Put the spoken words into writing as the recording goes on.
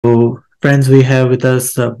So, friends, we have with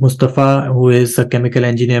us Mustafa, who is a chemical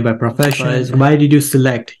engineer by profession. Why did you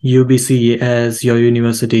select UBC as your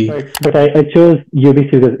university? But I chose UBC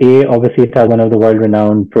because A, obviously it has one of the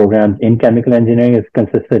world-renowned programs in chemical engineering. It's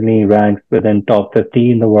consistently ranked within top 50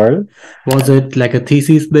 in the world. Was it like a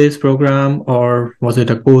thesis-based program or was it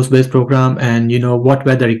a course-based program? And what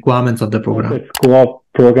were the requirements of the program? Its co-op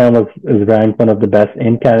program is ranked one of the best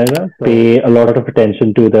in Canada. Pay a lot of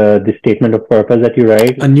attention to the statement of purpose that you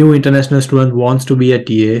write. A new international student wants to be a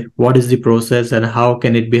TA. What is the process and how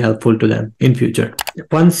can it be helpful to them in future?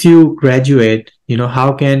 Once you graduate,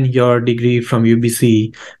 how can your degree from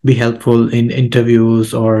UBC be helpful in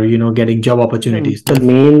interviews or, getting job opportunities? The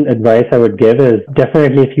main advice I would give is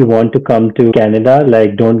definitely if you want to come to Canada,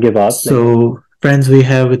 don't give up. So, friends, we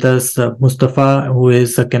have with us Mustafa, who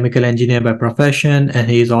is a chemical engineer by profession, and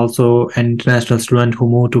he is also an international student who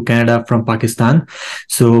moved to Canada from Pakistan.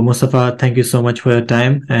 So, Mustafa, thank you so much for your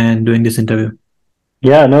time and doing this interview.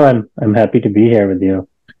 Yeah, no, I'm happy to be here with you,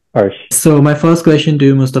 Harsh. So, my first question to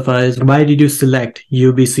you, Mustafa, is why did you select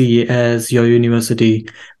UBC as your university?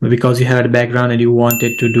 Because you had a background and you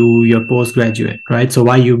wanted to do your postgraduate, right? So,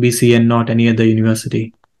 why UBC and not any other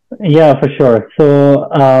university? Yeah, for sure. So,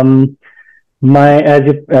 as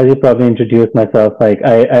you probably introduced myself,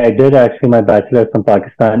 I did actually my bachelor's from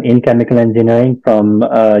Pakistan in chemical engineering from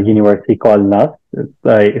a university called NUS.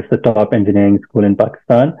 It's the top engineering school in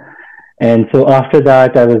Pakistan. And so after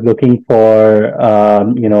that, I was looking for,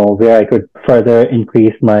 where I could further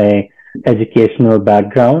increase my educational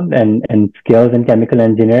background and skills in chemical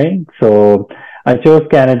engineering. So I chose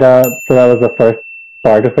Canada. So that was the first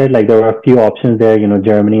part of it. Like there were a few options there,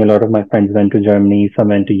 Germany, a lot of my friends went to Germany, some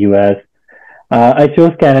went to US. I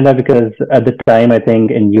chose Canada because at the time, I think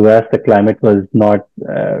in US, the climate was not,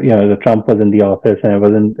 the Trump was in the office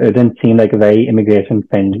and it didn't seem like a very immigration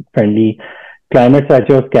friendly climate. So I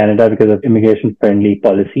chose Canada because of immigration friendly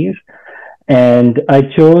policies. And I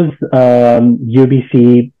chose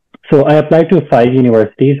UBC. So I applied to 5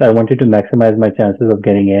 universities. I wanted to maximize my chances of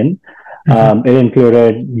getting in. It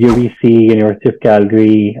included UBC, University of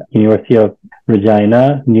Calgary, University of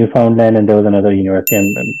Regina, Newfoundland, and there was another university,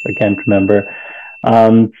 and I can't remember.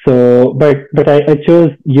 But I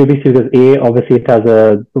chose UBC because A, obviously it has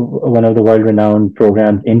one of the world-renowned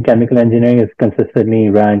programs in chemical engineering. It's consistently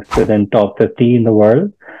ranked within top 50 in the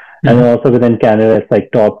world. And then also within Canada, it's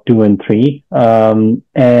like top 2 and 3. But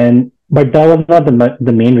that was not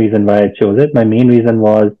the main reason why I chose it. My main reason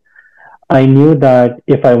was I knew that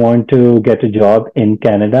if I want to get a job in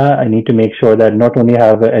Canada, I need to make sure that not only I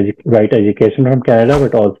have a right education from Canada,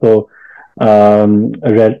 but also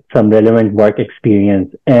some relevant work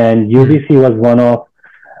experience. And UBC was one of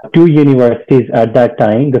 2 universities at that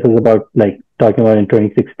time. This is about talking about in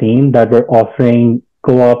 2016 that were offering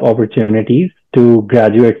co-op opportunities to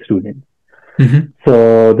graduate students.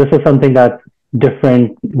 So this is something that's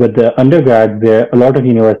different with the undergrad, where a lot of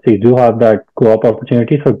universities do have that co-op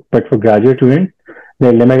opportunity. But for graduate students,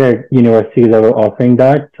 there are limited universities that were offering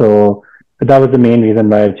that. So that was the main reason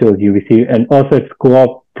why I chose UBC. And also its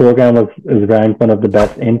co-op program is ranked one of the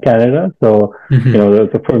best in Canada. So,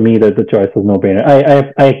 for me, the choice was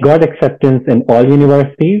no-brainer. I got acceptance in all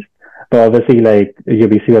universities, but obviously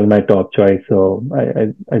UBC was my top choice. So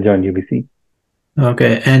I joined UBC.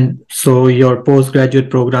 Okay, and so your postgraduate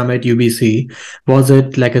program at UBC, was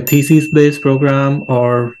it like a thesis-based program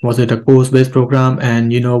or was it a course-based program?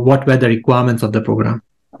 And what were the requirements of the program?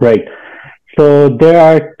 Right. So there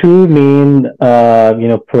are 2 main,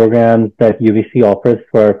 programs that UBC offers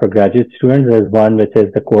for graduate students. There's one which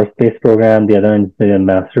is the course-based program. The other one is the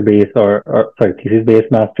master-based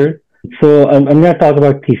thesis-based master's. So I'm going to talk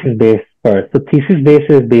about thesis-based first. So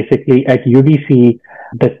thesis-based is basically at UBC.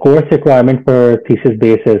 The course requirement for thesis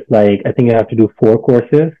base is I think you have to do 4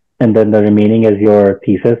 courses, and then the remaining is your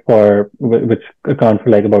thesis which accounts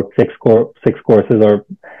for about 6 courses or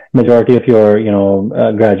majority of your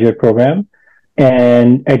graduate program.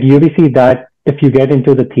 And at UBC, that if you get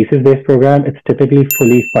into the thesis based program, it's typically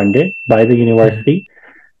fully funded by the university.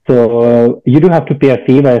 So you do have to pay a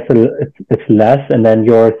fee, but it's less, and then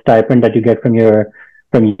your stipend that you get from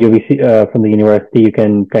UBC, from the university, you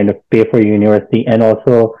can kind of pay for your university and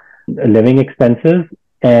also living expenses.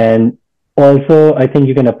 And also, I think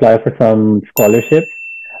you can apply for some scholarships,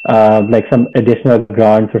 some additional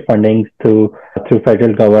grants or fundings through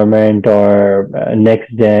federal government or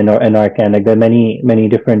NextGen or NRCan. There are many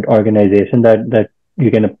different organizations that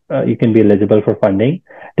you can be eligible for funding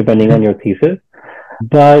depending on your thesis.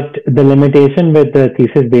 But the limitation with the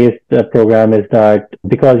thesis-based program is that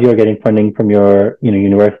because you're getting funding from your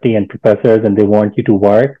university and professors, and they want you to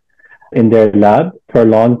work in their lab for a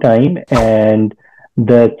long time, and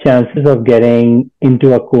the chances of getting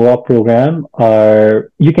into a co-op program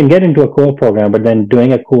are, you can get into a co-op program, but then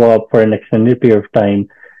doing a co-op for an extended period of time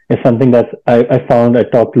is something that I found. I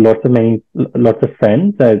talked to lots of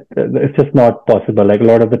friends that it's just not possible. Like a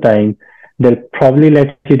lot of the time, they'll probably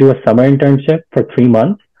let you do a summer internship for 3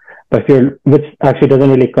 months, but if you're, which actually doesn't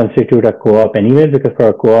really constitute a co-op anyways, because for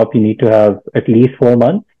a co-op, you need to have at least 4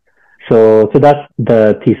 months. So that's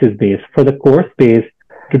the thesis base. For the course base,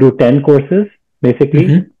 to do 10 courses, basically.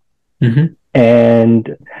 Mm-hmm. Mm-hmm.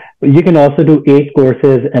 And you can also do 8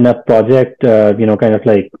 courses and a project, kind of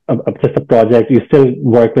like just a project. You still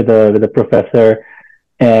work with a professor,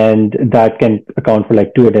 and that can account for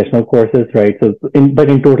like 2 additional courses, right? So, but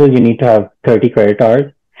in total, you need to have 30 credit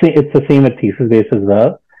hours. See, it's the same at thesis base as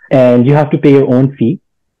well. And you have to pay your own fee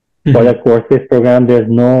for that course-based program. There's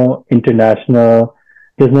no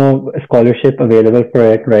scholarship available for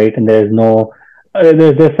it, right? And there's no,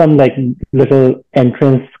 there's some like little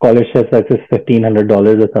entrance scholarships that's just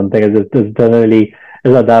 $1,500 or something. It doesn't really,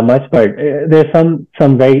 it's not that much, but there's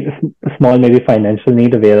some very small maybe financial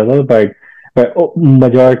need available, but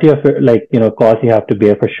majority of it, like, costs you have to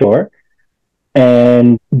bear for sure.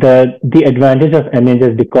 And the advantage of MH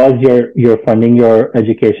is because you're funding your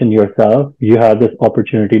education yourself, you have this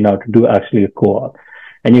opportunity now to do actually a co-op.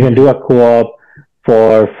 And you can do a co-op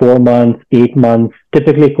for 4 months, 8 months.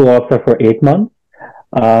 Typically co-ops are for 8 months.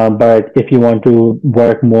 But if you want to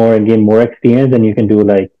work more and gain more experience, then you can do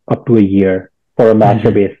like up to a year for a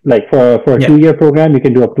master base. Like for a 2-year program, you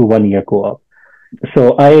can do up to 1 year co-op.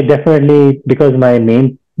 So I definitely, because my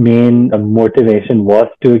main motivation was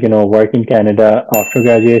to, work in Canada after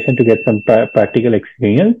graduation to get some practical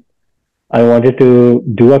experience. I wanted to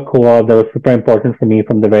do a co-op. That was super important for me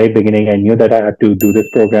from the very beginning. I knew that I had to do this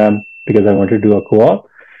program because I wanted to do a co-op.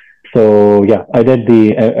 So yeah, I did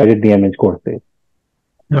the MH course base.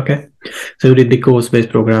 Okay, so you did the course-based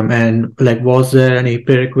program, and like, was there any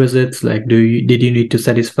prerequisites? Like, did you need to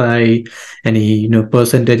satisfy any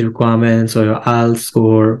percentage requirements or your IELTS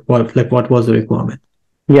score? What was the requirement?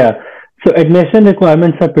 Yeah, so admission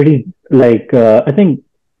requirements are pretty I think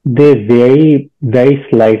they vary very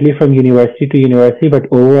slightly from university to university, but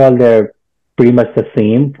overall they're pretty much the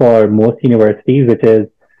same for most universities, which is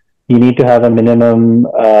you need to have a minimum,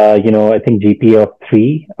 I think GPA of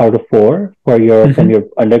 3 out of 4 for from your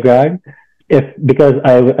undergrad. Because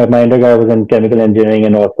my undergrad was in chemical engineering,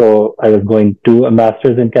 and also I was going to a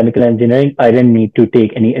master's in chemical engineering, I didn't need to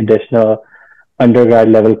take any additional undergrad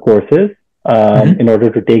level courses in order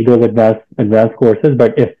to take those advanced courses.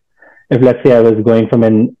 But if let's say I was going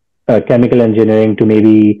from a chemical engineering to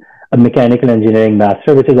maybe a mechanical engineering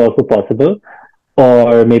master, which is also possible,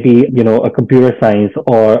 or maybe a computer science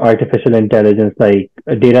or artificial intelligence, like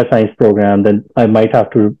a data science program, then I might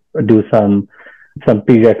have to do some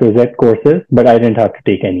prerequisite courses, but I didn't have to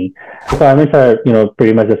take any. Requirements are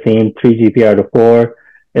pretty much the same. 3 GPA out of 4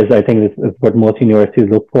 is, I think, is what most universities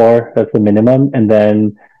look for. That's the minimum. And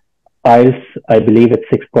then IELTS, I believe it's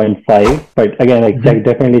 6.5, but again,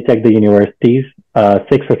 definitely check the universities.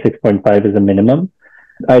 6 or 6.5 is the minimum.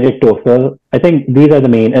 I did TOEFL. I think these are the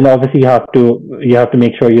main, and obviously you have to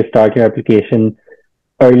make sure you start your application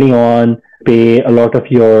early on. Pay a lot of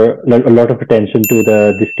attention to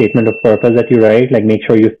the statement of purpose that you write. Like, make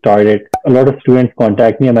sure you start it. A lot of students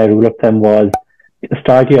contact me, and my rule of thumb was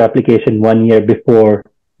start your application 1 year before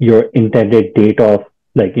your intended date of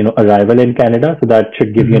arrival in Canada. So that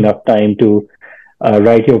should give you enough time to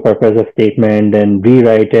write your purpose of statement and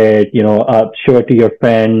rewrite it, show it to your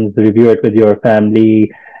friends, review it with your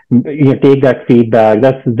family, take that feedback.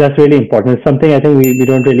 That's really important. It's something I think we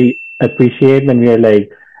don't really appreciate when we are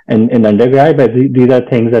in undergrad, but these are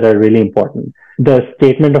things that are really important. The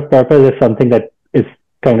statement of purpose is something that is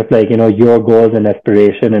kind of your goals and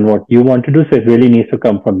aspiration and what you want to do. So it really needs to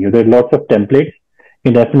come from you. There are lots of templates.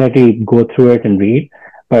 You can definitely go through it and read,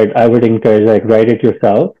 but I would encourage write it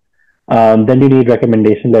yourself. Then you need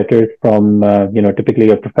recommendation letters from, typically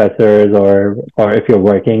your professors or if you're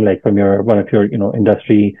working, from one of your,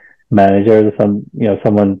 industry managers or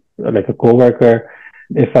someone like a coworker.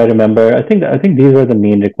 If I remember, I think these are the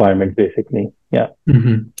main requirements basically. Yeah.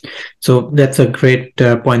 So that's a great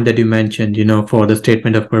point that you mentioned. For the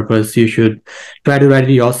statement of purpose, you should try to write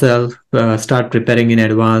it yourself, start preparing in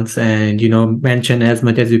advance, and mention as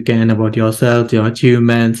much as you can about yourself, your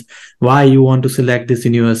achievements, why you want to select this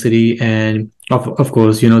university, and of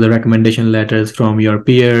course, the recommendation letters from your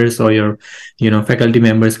peers or your faculty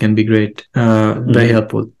members can be great, very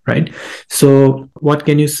helpful, right? So what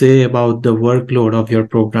can you say about the workload of your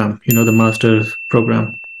program, the master's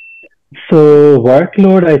program? So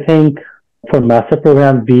workload, I think for master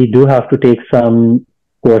program, we do have to take some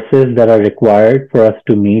courses that are required for us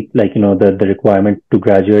to meet, like, the requirement to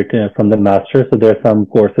graduate from the master. So there are some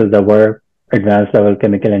courses that were advanced level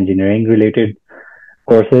chemical engineering related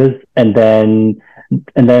courses. And then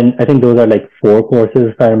I think those are like 4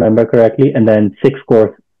 courses, if I remember correctly. And then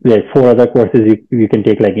 4 other courses you can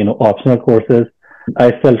take, like, optional courses.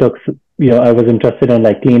 I still took, I was interested in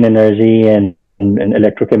like clean energy and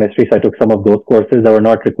electrochemistry. So I took some of those courses that were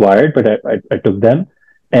not required, but I took them.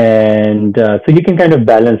 And so you can kind of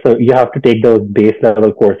balance. So you have to take those base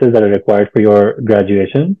level courses that are required for your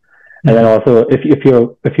graduation. And then also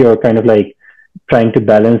if you're kind of like trying to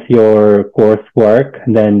balance your coursework,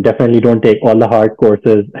 then definitely don't take all the hard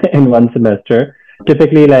courses in one semester.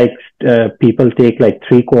 Typically, like people take like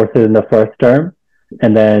 3 courses in the first term,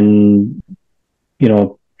 and then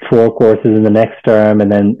 4 courses in the next term,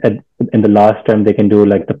 and then in the last term they can do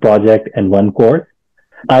like the project and 1 course.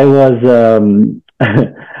 I was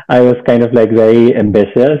I was kind of like very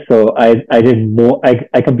ambitious, so I did more.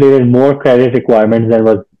 I completed more credit requirements than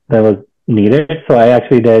was needed. So I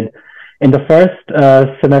actually did. In the first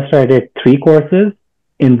semester, I did 3 courses.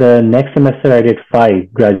 In the next semester, I did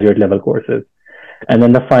 5 graduate level courses. And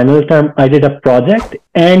then the final term, I did a project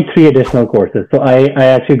and 3 additional courses. So I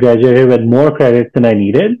actually graduated with more credits than I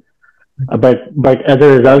needed. But as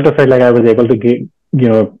a result of it, like, I was able to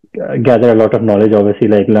gather a lot of knowledge, obviously,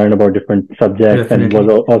 like learn about different subjects. Definitely. And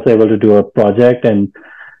was also able to do a project. And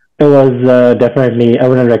it was definitely, I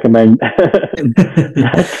wouldn't recommend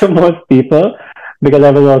that to most people, because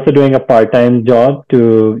I was also doing a part-time job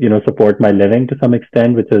to, support my living to some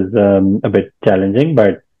extent, which is a bit challenging.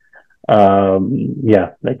 But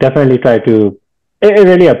yeah, like definitely try to, it's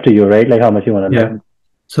really up to you, right? Like how much you want to learn.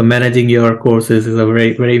 So managing your courses is a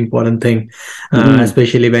very, very important thing,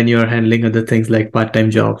 especially when you're handling other things like part-time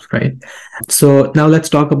jobs, right? So now let's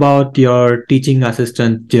talk about your teaching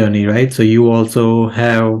assistant journey, right? So you also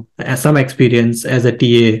have some experience as a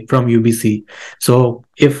TA from UBC. So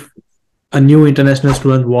if a new international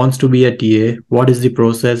student wants to be a TA, what is the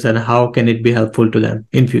process and how can it be helpful to them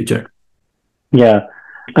in future? Yeah,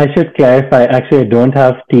 I should clarify. Actually, I don't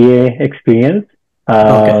have TA experience.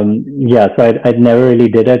 Okay. Yeah, so I never really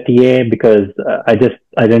did a TA because I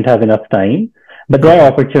didn't have enough time. But there are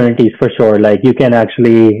opportunities for sure. Like you can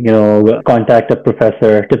actually, contact a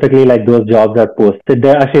professor. Typically, like those jobs are posted.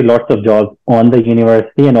 There are actually lots of jobs on the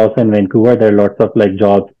university, and also in Vancouver, there are lots of like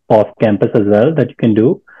jobs off campus as well that you can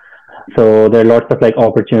do. So there are lots of like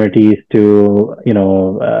opportunities to,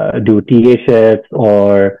 do TA shifts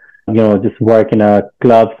or, just work in a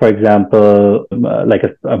club, for example, like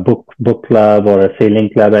a book club or a sailing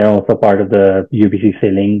club. I'm also part of the UBC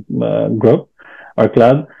sailing group or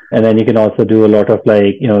club. And then you can also do a lot of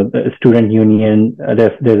like, the student union.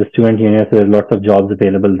 There's a student union, so there's lots of jobs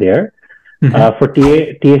available there. For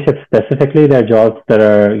TA shifts specifically, there are jobs that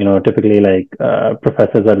are, typically like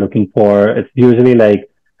professors are looking for. It's usually like,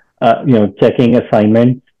 checking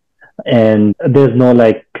assignments, and there's no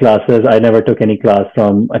like classes. I never took any class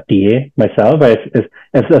from a TA myself, but if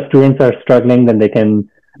the students are struggling, then they can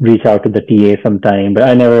reach out to the TA sometime, but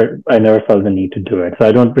I never felt the need to do it. So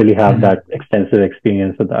I don't really have that extensive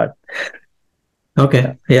experience with that.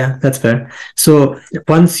 Okay. Yeah, that's fair. So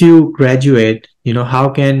once you graduate, how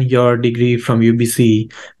can your degree from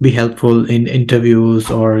UBC be helpful in interviews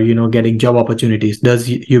or, getting job opportunities? Does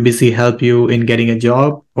UBC help you in getting a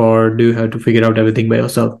job, or do you have to figure out everything by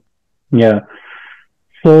yourself? Yeah.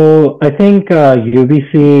 So I think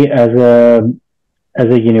UBC as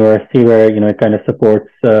a university where, it kind of supports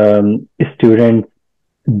students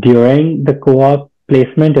during the co-op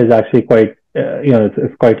placement is actually quite,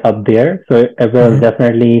 it's quite up there. So it will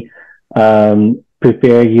definitely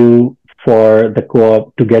prepare you for the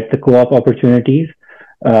co-op, to get the co-op opportunities.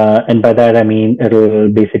 And by that, I mean, it will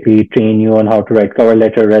basically train you on how to write cover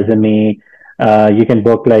letter, resume. You can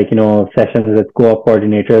book like, sessions with co-op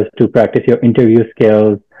coordinators to practice your interview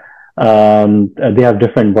skills. They have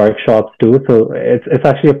different workshops too. So it's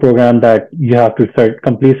actually a program that you have to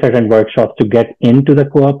complete certain workshops to get into the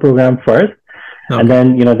co-op program first. Okay. And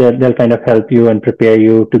then, they'll kind of help you and prepare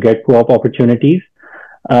you to get co-op opportunities.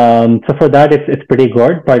 So for that, it's pretty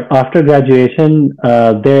good. But after graduation,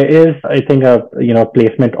 there is, I think, a,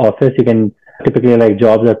 placement office. You can typically like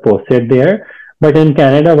jobs are posted there. But in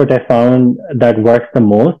Canada, what I found that works the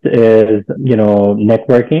most is,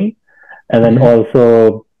 networking. And then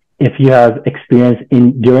also, if you have experience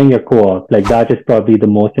during your co-op, like that is probably the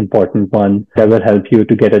most important one that will help you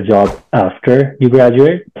to get a job after you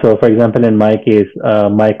graduate. So for example, in my case,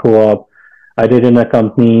 my co-op, I did in a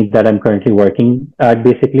company that I'm currently working at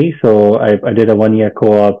basically. So I did a 1-year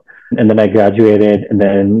co-op And then I graduated, and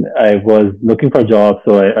then I was looking for jobs.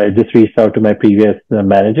 So I just reached out to my previous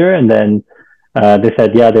manager, and then they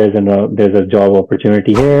said, yeah, there's a job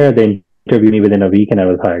opportunity here. They interviewed me within a week, and I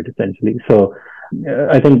was hired essentially. So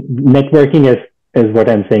I think networking is what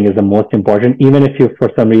I'm saying is the most important. Even if you, for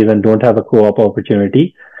some reason, don't have a co-op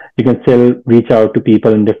opportunity, you can still reach out to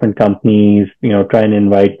people in different companies, try and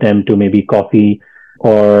invite them to maybe coffee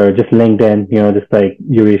or just LinkedIn, just like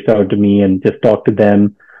you reached out to me and just talk to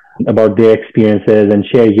them about their experiences and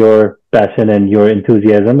share your passion and your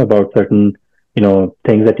enthusiasm about certain,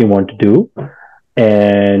 things that you want to do.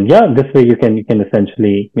 And yeah, this way you can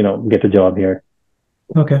essentially, get a job here.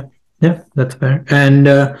 Okay. Yeah, that's fair. And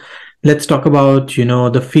let's talk about,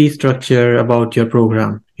 the fee structure about your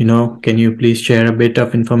program. Can you please share a bit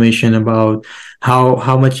of information about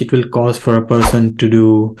how much it will cost for a person to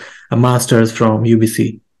do a master's from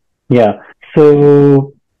UBC? Yeah.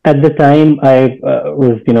 So at the time I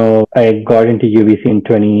got into UBC in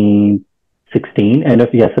 2016, end of,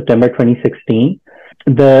 yeah, September 2016.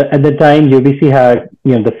 At the time UBC had,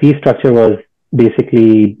 the fee structure was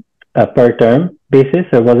basically a per term basis.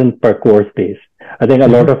 It wasn't per course base. I think a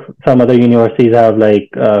lot Mm-hmm. of some other universities have like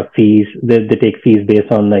fees. They take fees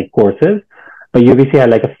based on like courses, but UBC had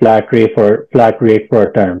like a flat rate for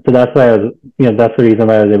a term. So that's why that's the reason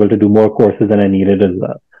why I was able to do more courses than I needed as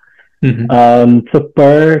well. Mm-hmm. So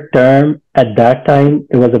per term at that time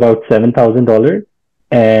it was about $7,000,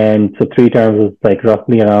 and so three terms was like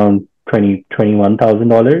roughly around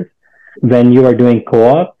 $21,000. When you are doing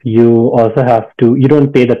co-op, you also have to, you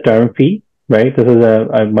don't pay the term fee, right?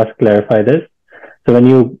 I must clarify this. So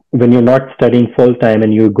when you're not studying full time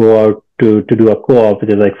and you go out to do a co-op,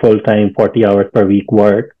 which is like full time 40 hours per week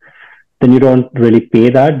work, then you don't really pay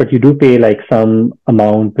that, but you do pay like some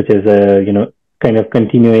amount, which is a, kind of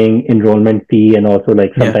continuing enrollment fee and also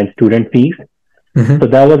like Yeah. sometimes student fees. So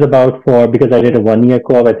Mm-hmm. that was about because I did a 1 year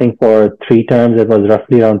co-op, I think for three terms, it was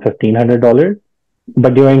roughly around $1,500.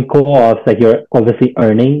 But during co-ops, like you're obviously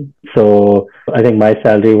earning. So I think my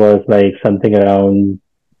salary was like something around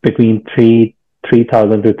between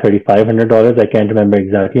 $3,000 to $3,500. I can't remember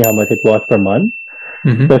exactly how much it was per month. So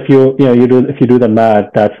Mm-hmm. if you do the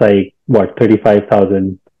math, that's like what,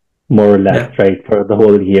 35,000 more or less, Yeah. right, for the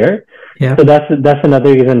whole year. Yeah. So that's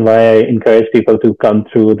another reason why I encourage people to come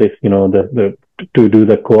through this, the to do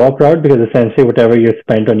the co-op route, because essentially whatever you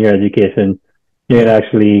spent on your education, you can Yeah.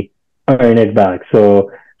 actually earn it back. So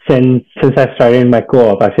since I started in my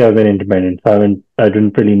co-op, actually I've been independent, so I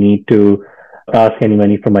didn't really need to ask any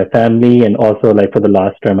money from my family, and also like for the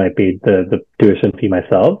last term I paid the tuition fee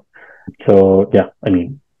myself. So yeah, I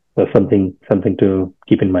mean, that's something to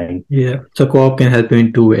keep in mind. Yeah. So co-op can help you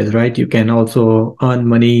in two ways, right? You can also earn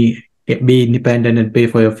money, be independent and pay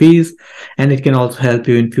for your fees, and it can also help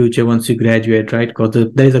you in future once you graduate, right? Because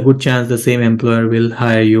there is a good chance the same employer will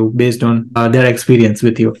hire you based on their experience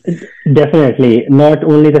with you. Definitely, not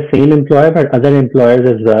only the same employer, but other employers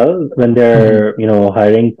as well. When Mm-hmm. they're,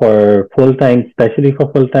 hiring for full time, especially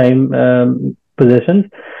for full time positions,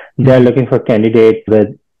 they're Mm-hmm. looking for candidates with,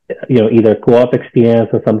 either co-op experience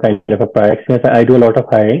or some kind of a prior experience. I do a lot of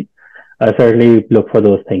hiring. I certainly look for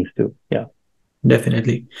those things too. Yeah.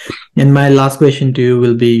 Definitely. And my last question to you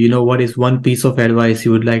will be, what is one piece of advice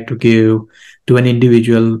you would like to give to an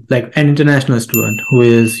individual, like an international student who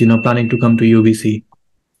is, planning to come to UBC?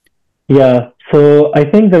 Yeah. So I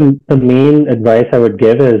think the main advice I would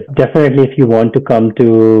give is definitely if you want to come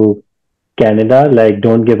to Canada, like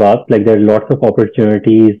don't give up. Like there are lots of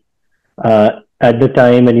opportunities at the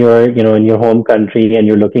time when you're, in your home country and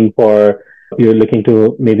you're looking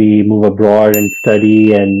to maybe move abroad and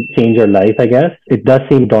study and change your life, I guess. It does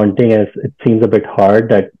seem daunting, as it seems a bit hard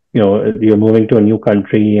that, you're moving to a new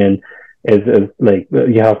country and is like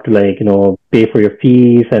you have to like, pay for your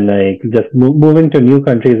fees, and like just moving to a new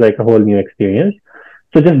country is like a whole new experience.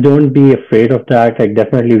 So just don't be afraid of that. Like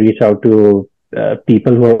definitely reach out to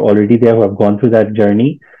people who are already there, who have gone through that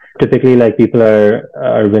journey. Typically, like people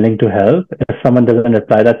are willing to help. If someone doesn't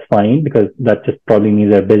reply, that's fine, because that just probably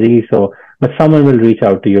means they're busy. So, but someone will reach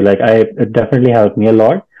out to you. Like it definitely helped me a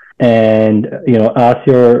lot. And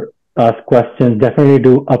ask questions. Definitely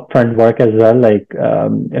do upfront work as well. Like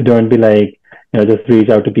don't be like, just reach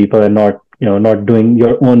out to people and not doing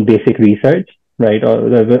your own basic research, right? Or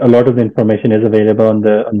a lot of the information is available on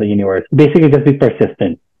the universe. Basically, just be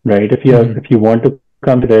persistent, right? Mm-hmm. If you want to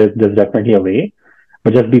come, there's definitely a way,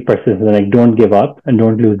 but just be persistent. Like don't give up and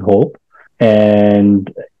don't lose hope.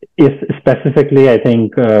 And if specifically, I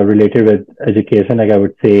think related with education, like I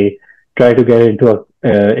would say, try to get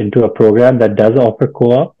into a program that does offer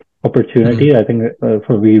co-op opportunity. Mm-hmm. I think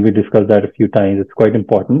we discussed that a few times. It's quite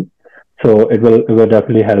important. So it will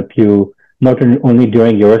definitely help you not only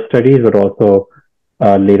during your studies, but also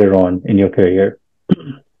later on in your career.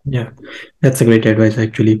 Yeah, that's a great advice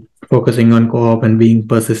actually. Focusing on co-op and being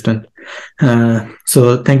persistent.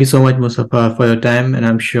 So thank you so much, Mustafa, for your time, and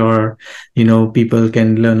I'm sure people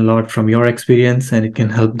can learn a lot from your experience, and it can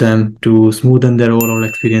help them to smoothen their overall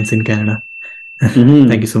experience in Canada. Thank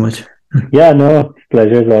Hmm. you so much. Yeah, no,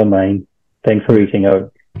 pleasure's all mine. Thanks for reaching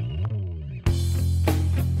out.